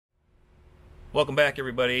Welcome back,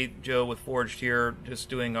 everybody. Joe with Forged here, just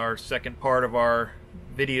doing our second part of our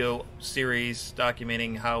video series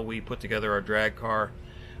documenting how we put together our drag car.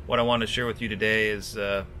 What I want to share with you today is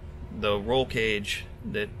the roll cage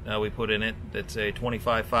that we put in it. That's a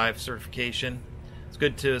 25.5 certification. It's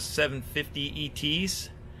good to 750 ETs.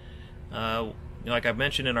 Like I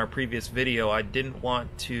mentioned in our previous video, I didn't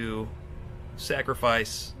want to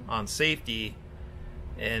sacrifice on safety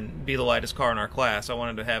and be the lightest car in our class. I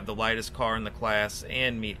wanted to have the lightest car in the class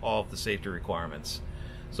and meet all of the safety requirements.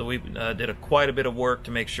 So we did quite a bit of work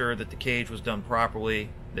to make sure that the cage was done properly,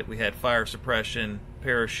 that we had fire suppression,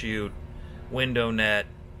 parachute, window net,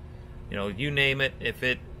 you name it. If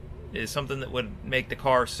it is something that would make the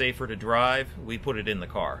car safer to drive, we put it in the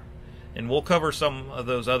car. And we'll cover some of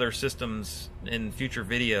those other systems in future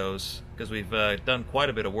videos because we've done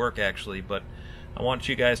quite a bit of work actually, but I want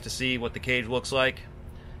you guys to see what the cage looks like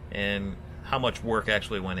and how much work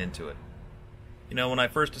actually went into it. When I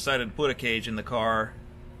first decided to put a cage in the car,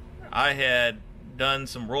 I had done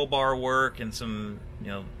some roll bar work and some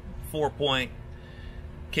 4-point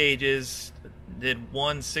cages, did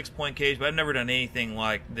one 6-point cage, but I've never done anything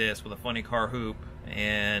like this with a funny car hoop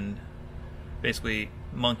and basically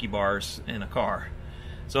monkey bars in a car.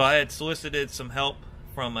 So I had solicited some help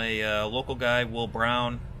from a local guy, Will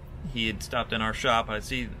Brown. He had stopped in our shop. I'd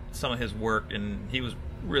see some of his work and he was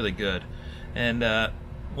really good. And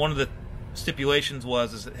one of the stipulations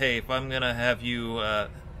was that, hey, if I'm gonna have you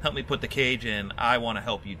help me put the cage in, I want to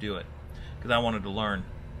help you do it because I wanted to learn.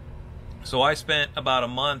 So I spent about a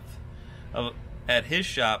month at his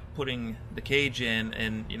shop putting the cage in,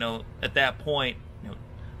 and at that point,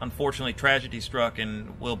 unfortunately tragedy struck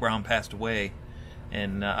and Will Brown passed away.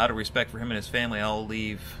 And out of respect for him and his family, I'll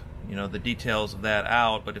leave the details of that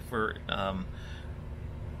out. But if for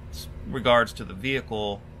regards to the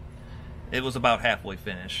vehicle, it was about halfway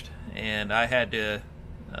finished, and I had to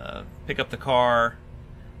pick up the car,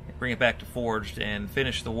 bring it back to Forged, and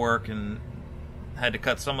finish the work, and had to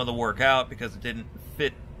cut some of the work out because it didn't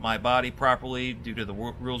fit my body properly due to the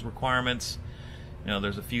rules requirements.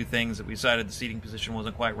 There's a few things that we decided the seating position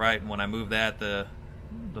wasn't quite right, and when I moved that, the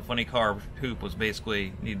funny car hoop was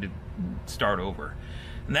basically needed to start over.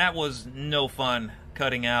 And that was no fun,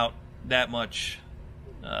 cutting out that much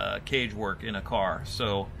cage work in a car.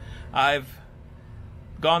 So I've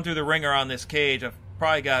gone through the ringer on this cage. I've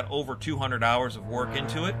probably got over 200 hours of work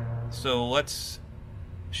into it. So let's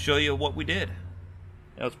show you what we did.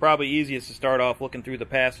 It's probably easiest to start off looking through the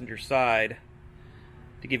passenger side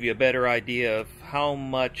to give you a better idea of how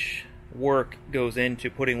much work goes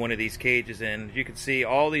into putting one of these cages in. As you can see,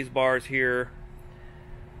 all these bars here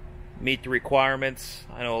meet the requirements.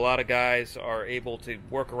 I know a lot of guys are able to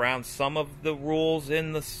work around some of the rules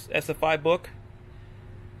in the SFI book,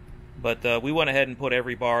 but we went ahead and put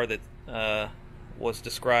every bar that was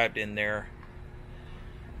described in there.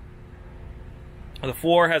 The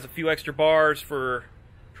floor has a few extra bars for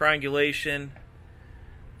triangulation,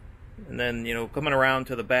 and then coming around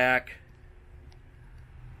to the back,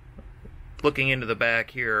 looking into the back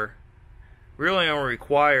here, we really are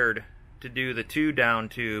required to do the 2 down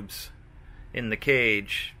tubes in the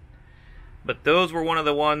cage, but those were one of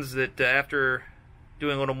the ones that after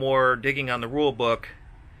doing a little more digging on the rule book,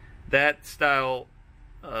 that style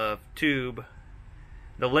of tube,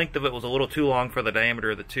 the length of it was a little too long for the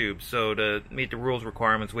diameter of the tube. So to meet the rules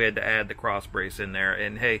requirements, we had to add the cross brace in there.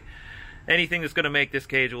 And hey, anything that's going to make this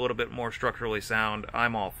cage a little bit more structurally sound,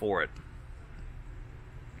 I'm all for it.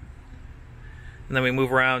 And then we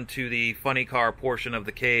move around to the funny car portion of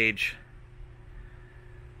the cage.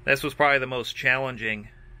 This was probably the most challenging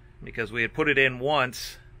because we had put it in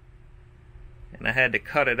once and I had to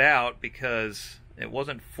cut it out because it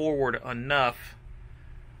wasn't forward enough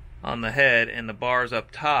on the head, and the bars up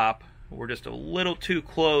top were just a little too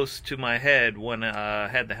close to my head when I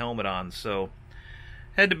had the helmet on. So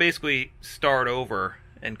I had to basically start over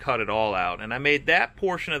and cut it all out. And I made that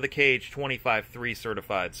portion of the cage 25.5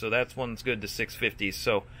 certified, so that's one's good to 650.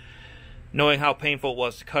 So knowing how painful it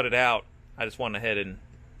was to cut it out, I just went ahead and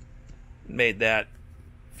made that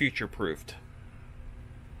future-proofed.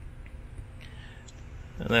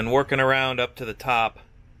 And then working around up to the top,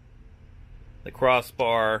 the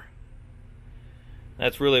crossbar,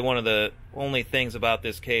 that's really one of the only things about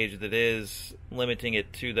this cage that is limiting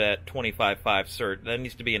it to that 25.5 cert. That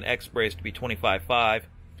needs to be an X brace to be 25.5.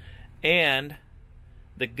 And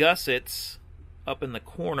the gussets up in the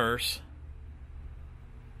corners,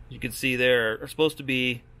 you can see there, are supposed to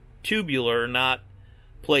be tubular, not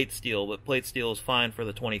plate steel, but plate steel is fine for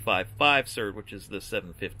the 25.5 cert, which is the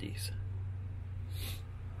 750s.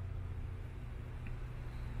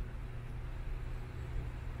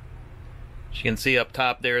 you can see up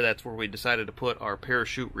top there, that's where we decided to put our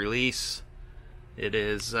parachute release. It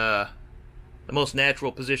is the most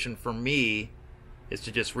natural position for me is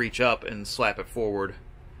to just reach up and slap it forward.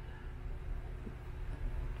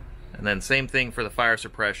 And then same thing for the fire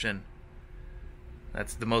suppression.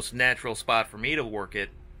 That's the most natural spot for me to work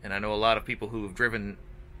it. And I know a lot of people who have driven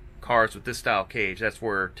cars with this style cage, that's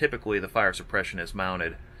where typically the fire suppression is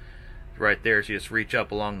mounted. Right there, so you just reach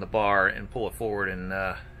up along the bar and pull it forward, and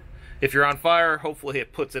if you're on fire, hopefully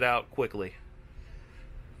it puts it out quickly.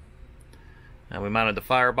 Now we mounted the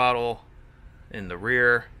fire bottle in the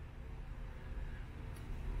rear.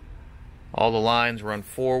 All the lines run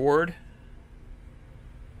forward.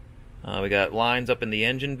 We got lines up in the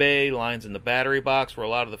engine bay, lines in the battery box where a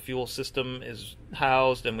lot of the fuel system is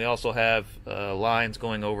housed, and we also have lines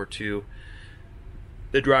going over to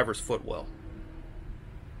the driver's footwell.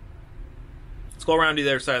 Let's go around to the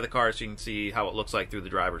other side of the car so you can see how it looks like through the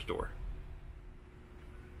driver's door.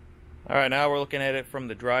 Alright, now we're looking at it from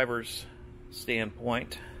the driver's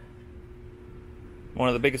standpoint. One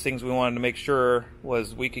of the biggest things we wanted to make sure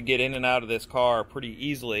was we could get in and out of this car pretty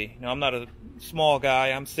easily. Now, I'm not a small guy.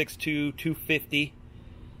 I'm 6'2", 250.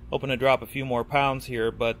 Hoping to drop a few more pounds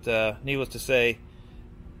here, but needless to say,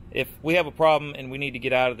 if we have a problem and we need to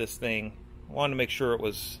get out of this thing, I wanted to make sure it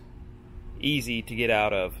was easy to get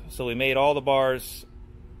out of. So we made all the bars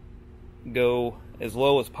go as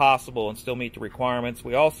low as possible and still meet the requirements.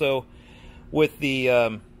 We also, with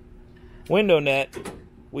the window net,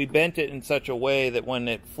 we bent it in such a way that when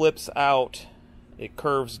it flips out, it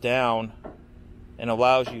curves down and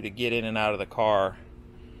allows you to get in and out of the car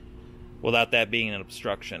without that being an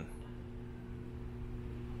obstruction.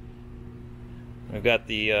 We've got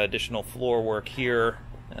the additional floor work here,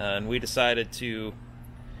 and we decided to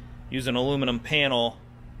use an aluminum panel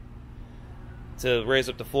to raise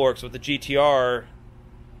up the floor. So with the GTR,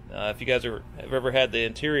 if you guys have ever had the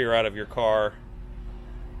interior out of your car,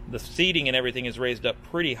 the seating and everything is raised up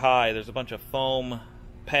pretty high. There's a bunch of foam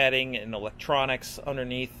padding and electronics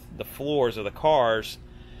underneath the floors of the cars,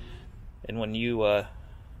 and when you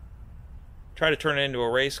try to turn it into a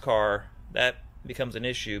race car, that becomes an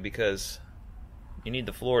issue because you need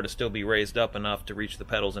the floor to still be raised up enough to reach the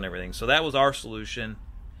pedals and everything. So that was our solution,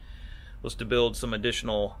 was to build some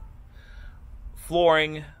additional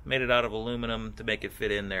flooring, made it out of aluminum to make it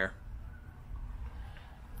fit in there.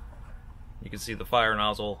 You can see the fire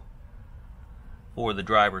nozzle for the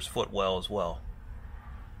driver's footwell as well.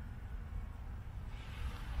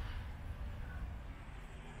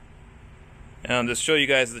 And to show you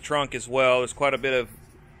guys the trunk as well, there's quite a bit of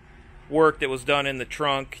work that was done in the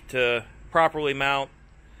trunk to properly mount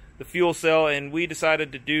the fuel cell, and we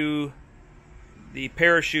decided to do the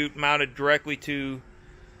parachute mounted directly to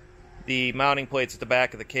the mounting plates at the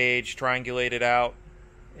back of the cage, triangulated out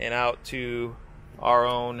and out to our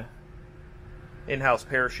own in-house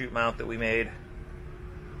parachute mount that we made.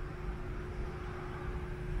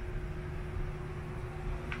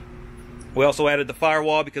 We also added the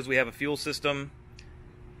firewall because we have a fuel system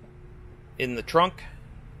in the trunk,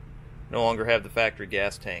 no longer have the factory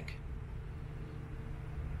gas tank.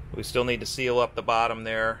 We still need to seal up the bottom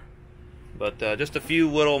there, but just a few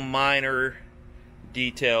little minor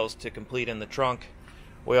details to complete in the trunk.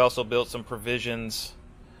 We also built some provisions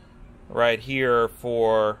right here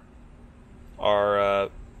for our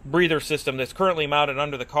breather system that's currently mounted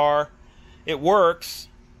under the car. It works,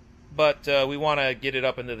 but we want to get it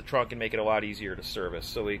up into the trunk and make it a lot easier to service.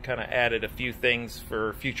 So we kind of added a few things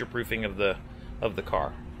for future-proofing of the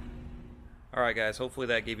car. Alright guys, hopefully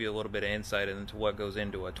that gave you a little bit of insight into what goes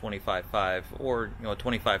into a 25.5 or a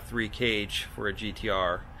 25.3 cage for a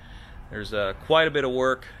GTR. There's quite a bit of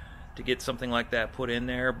work to get something like that put in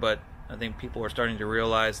there, but I think people are starting to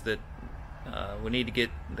realize that we need to get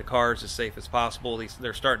the cars as safe as possible.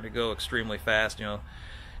 They're starting to go extremely fast.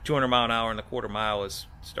 200 mile an hour in the quarter mile is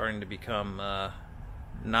starting to become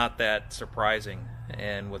not that surprising,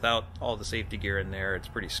 and without all the safety gear in there, it's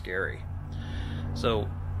pretty scary. So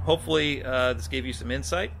hopefully this gave you some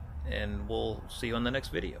insight, and we'll see you on the next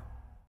video.